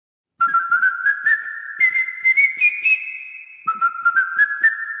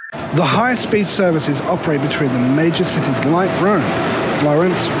The high-speed services operate between the major cities like Rome,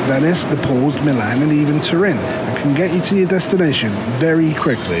 Florence, Venice, Naples, Milan, and even Turin, and can get you to your destination very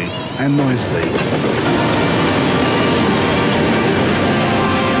quickly and noisily.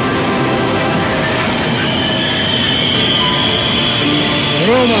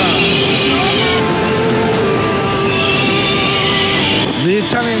 Roma! The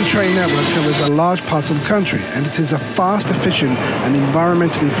Italian train network covers a large part of the country, and it is a fast, efficient, and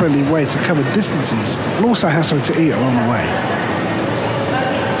environmentally friendly way to cover distances, and also have something to eat along the way.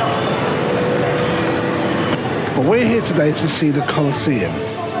 But we're here today to see the Colosseum.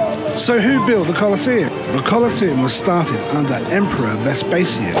 So who built the Colosseum? The Colosseum was started under Emperor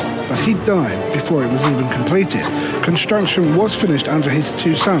Vespasian, but he died before it was even completed. Construction was finished under his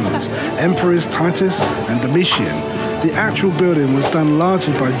two sons, Emperors Titus and Domitian. The actual building was done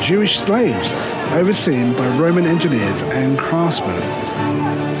largely by Jewish slaves, overseen by Roman engineers and craftsmen.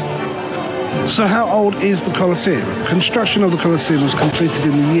 So how old is the Colosseum? Construction of the Colosseum was completed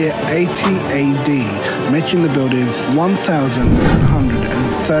in the year 80 AD, making the building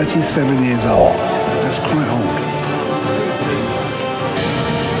 1,137 years old. That's quite old.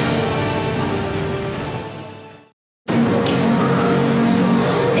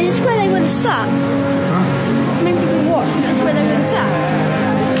 Is this where they would have sat? Maybe we watched, this is where they would have sat.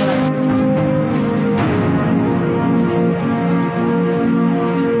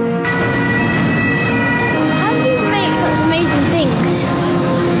 How do you make such amazing things?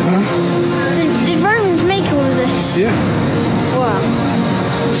 Did Romans make all of this? Yeah. Wow.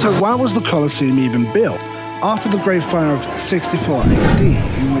 So why was the Colosseum even built? After the Great Fire of 64 AD,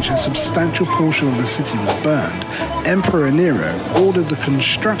 in which a substantial portion of the city was burned, Emperor Nero ordered the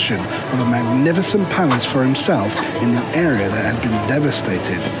construction of a magnificent palace for himself in the area that had been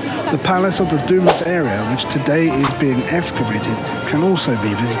devastated. The Palace of the Domus area, which today is being excavated, can also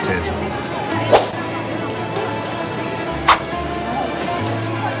be visited.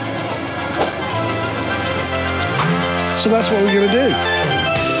 So that's what we're going to do.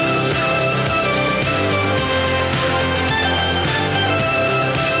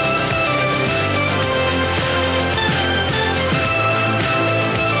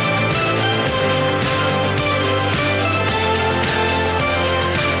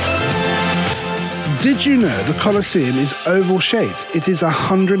 Did you know the Colosseum is oval-shaped? It is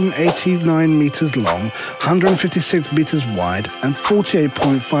 189 meters long, 156 meters wide, and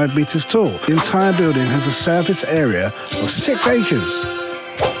 48.5 meters tall. The entire building has a surface area of 6 acres.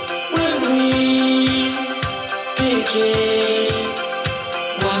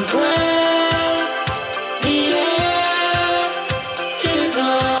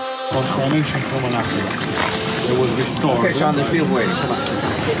 Transformation from an aqueduct. It was restored. Okay, Sean, there's people waiting. Come on.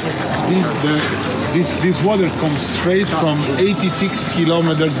 This water comes straight from 86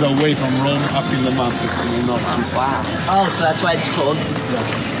 kilometers away from Rome up in the mountains in the north. Wow. Oh, so that's why it's cold?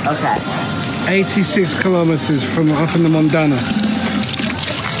 Okay. 86 kilometers from up in the Montana.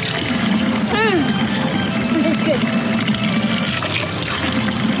 That's good.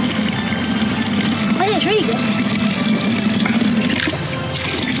 I think it's really good.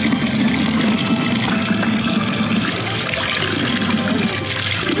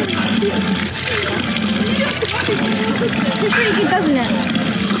 It's really good, doesn't it?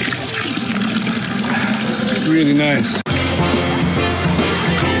 Really nice.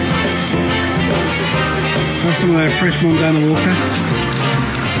 That's some of that fresh Montana water.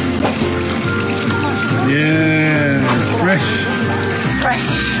 Yeah, it's fresh. Fresh.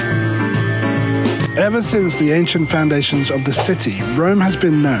 Ever since the ancient foundations of the city, Rome has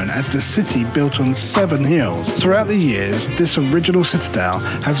been known as the city built on 7 hills. Throughout the years, this original citadel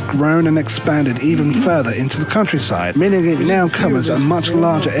has grown and expanded even further into the countryside, meaning it now covers a much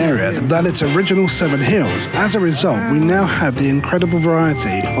larger area than its original 7 hills. As a result, we now have the incredible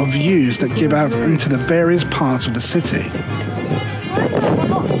variety of views that give out into the various parts of the city.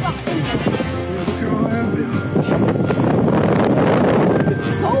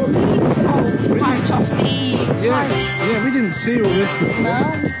 Yeah, we didn't see all this before.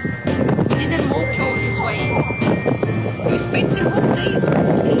 No, we didn't walk all this way. We spent the whole day.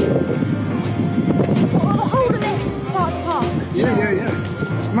 Well, the whole of this is part of the park.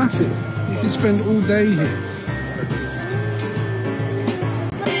 Yeah. It's massive. You can spend all day here.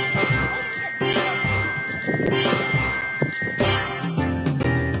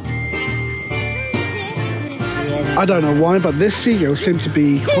 I don't know why, but this seagull seemed to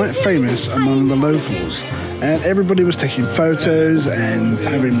be quite famous among the locals. And everybody was taking photos and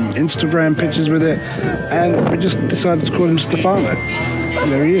having Instagram pictures with it. And we just decided to call him Stefano.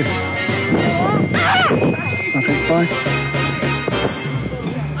 And there he is. Okay, bye.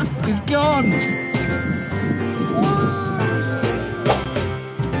 It's gone.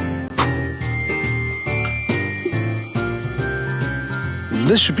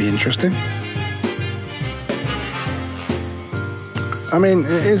 This should be interesting. I mean,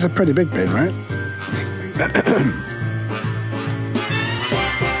 it is a pretty big bin, right?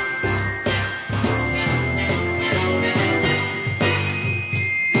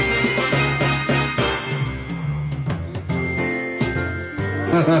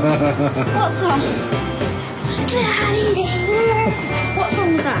 What song? Gladiator. What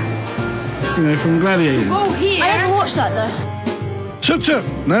song was that? You know, from Gladiator. Oh, here. I never watched that though. Tuk-tuk.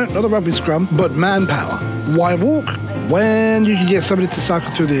 No, not a rugby scrum, but manpower. Why walk when you can get somebody to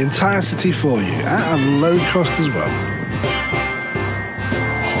cycle through the entire city for you at a low cost as well?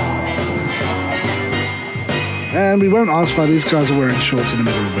 And we won't ask why these guys are wearing shorts in the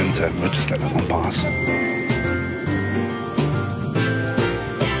middle of winter. We'll just let that one pass.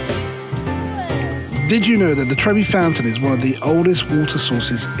 Did you know that the Trevi Fountain is one of the oldest water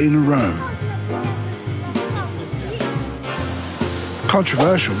sources in Rome?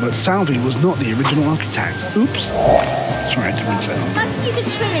 Controversial, but Salvi was not the original architect. Oops. Sorry, I didn't mean to let on. I think you could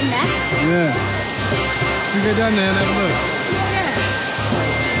swim in there. Yeah. You go down there and have a look.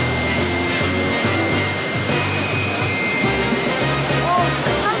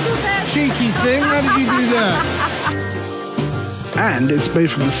 Cheeky thing, how did you do that? And it's made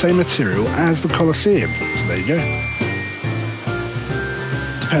from the same material as the Colosseum. So there you go.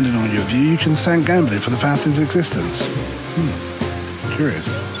 Depending on your view, you can thank gambling for the fountain's existence. Curious.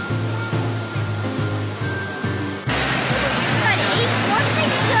 Ready? Why do they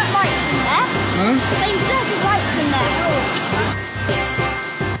insert lights in there? Huh? They inserted lights in there.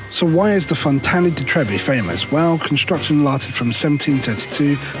 So why is the Fontana di Trevi famous? Well, construction lasted from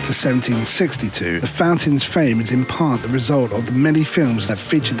 1732 to 1762. The fountain's fame is in part the result of the many films that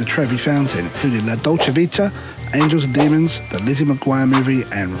featured the Trevi Fountain, including La Dolce Vita, Angels and Demons, the Lizzie McGuire movie,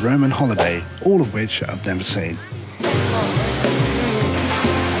 and Roman Holiday, all of which I've never seen.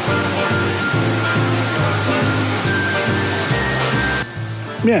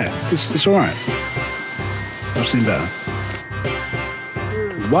 Yeah, it's alright. I've seen better.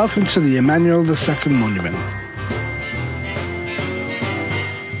 Welcome to the Emmanuel II Monument.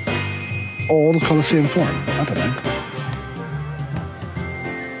 Or the Colosseum Forum, I don't know.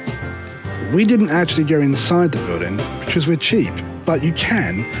 We didn't actually go inside the building because we're cheap, but you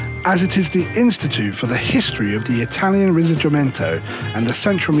can, as it is the Institute for the History of the Italian Risorgimento and the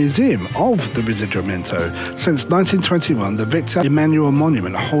Central Museum of the Risorgimento. Since 1921, the Victor Emmanuel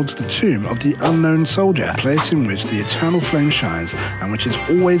Monument holds the tomb of the unknown soldier, a place in which the eternal flame shines and which is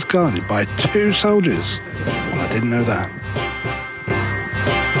always guarded by 2 soldiers. Well, I didn't know that.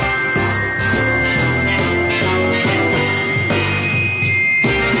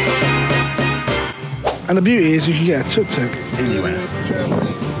 And the beauty is you can get a tuk-tuk anywhere.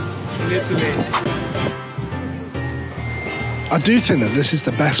 I do think that this is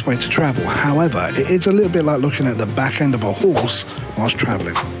the best way to travel. However, it is a little bit like looking at the back end of a horse whilst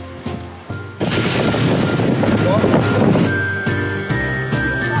travelling.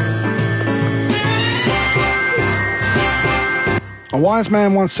 A wise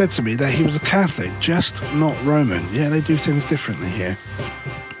man once said to me that he was a Catholic, just not Roman. Yeah, they do things differently here.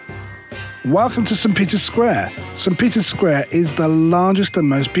 Welcome to St. Peter's Square. St. Peter's Square is the largest and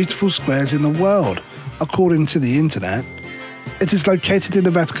most beautiful squares in the world, according to the internet. It is located in the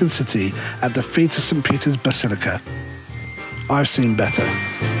Vatican City at the feet of St. Peter's Basilica. I've seen better.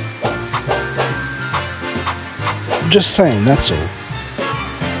 Just saying, that's all.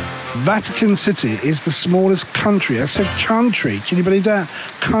 Vatican City is the smallest country. I said country. Can you believe that?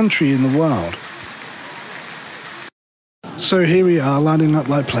 Country in the world. So here we are, lining up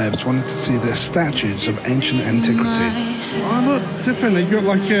like plebs, wanting to see the statues of ancient antiquity. Oh, look, Tiffin, they got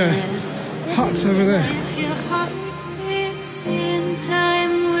like huts over there.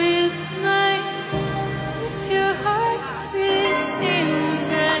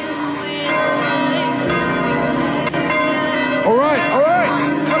 All right,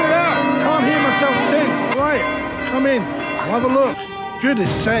 cut it out. Can't hear myself think. All right, come in, I'll have a look.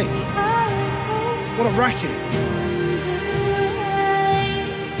 Goodness sake, what a racket.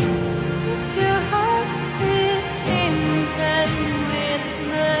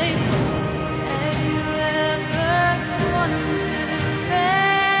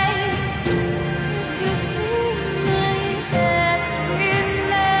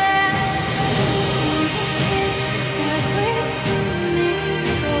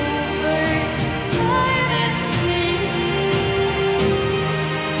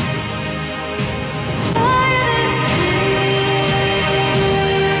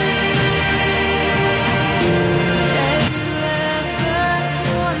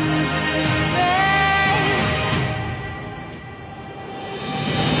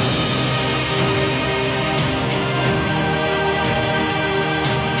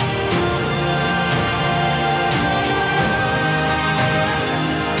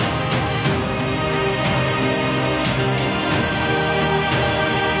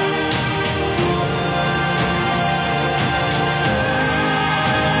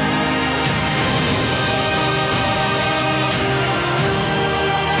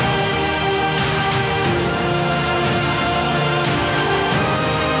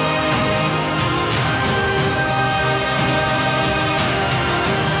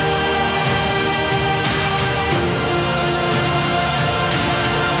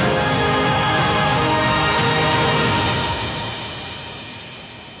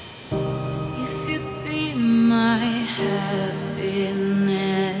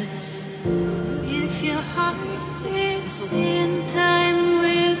 happiness. If your heart beats in time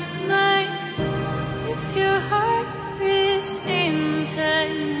with mine, if your heart beats in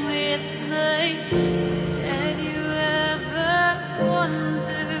time with mine, have you ever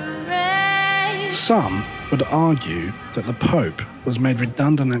wondered? Some would argue that the Pope was made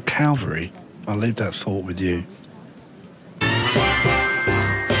redundant at Calvary. I'll leave that thought with you.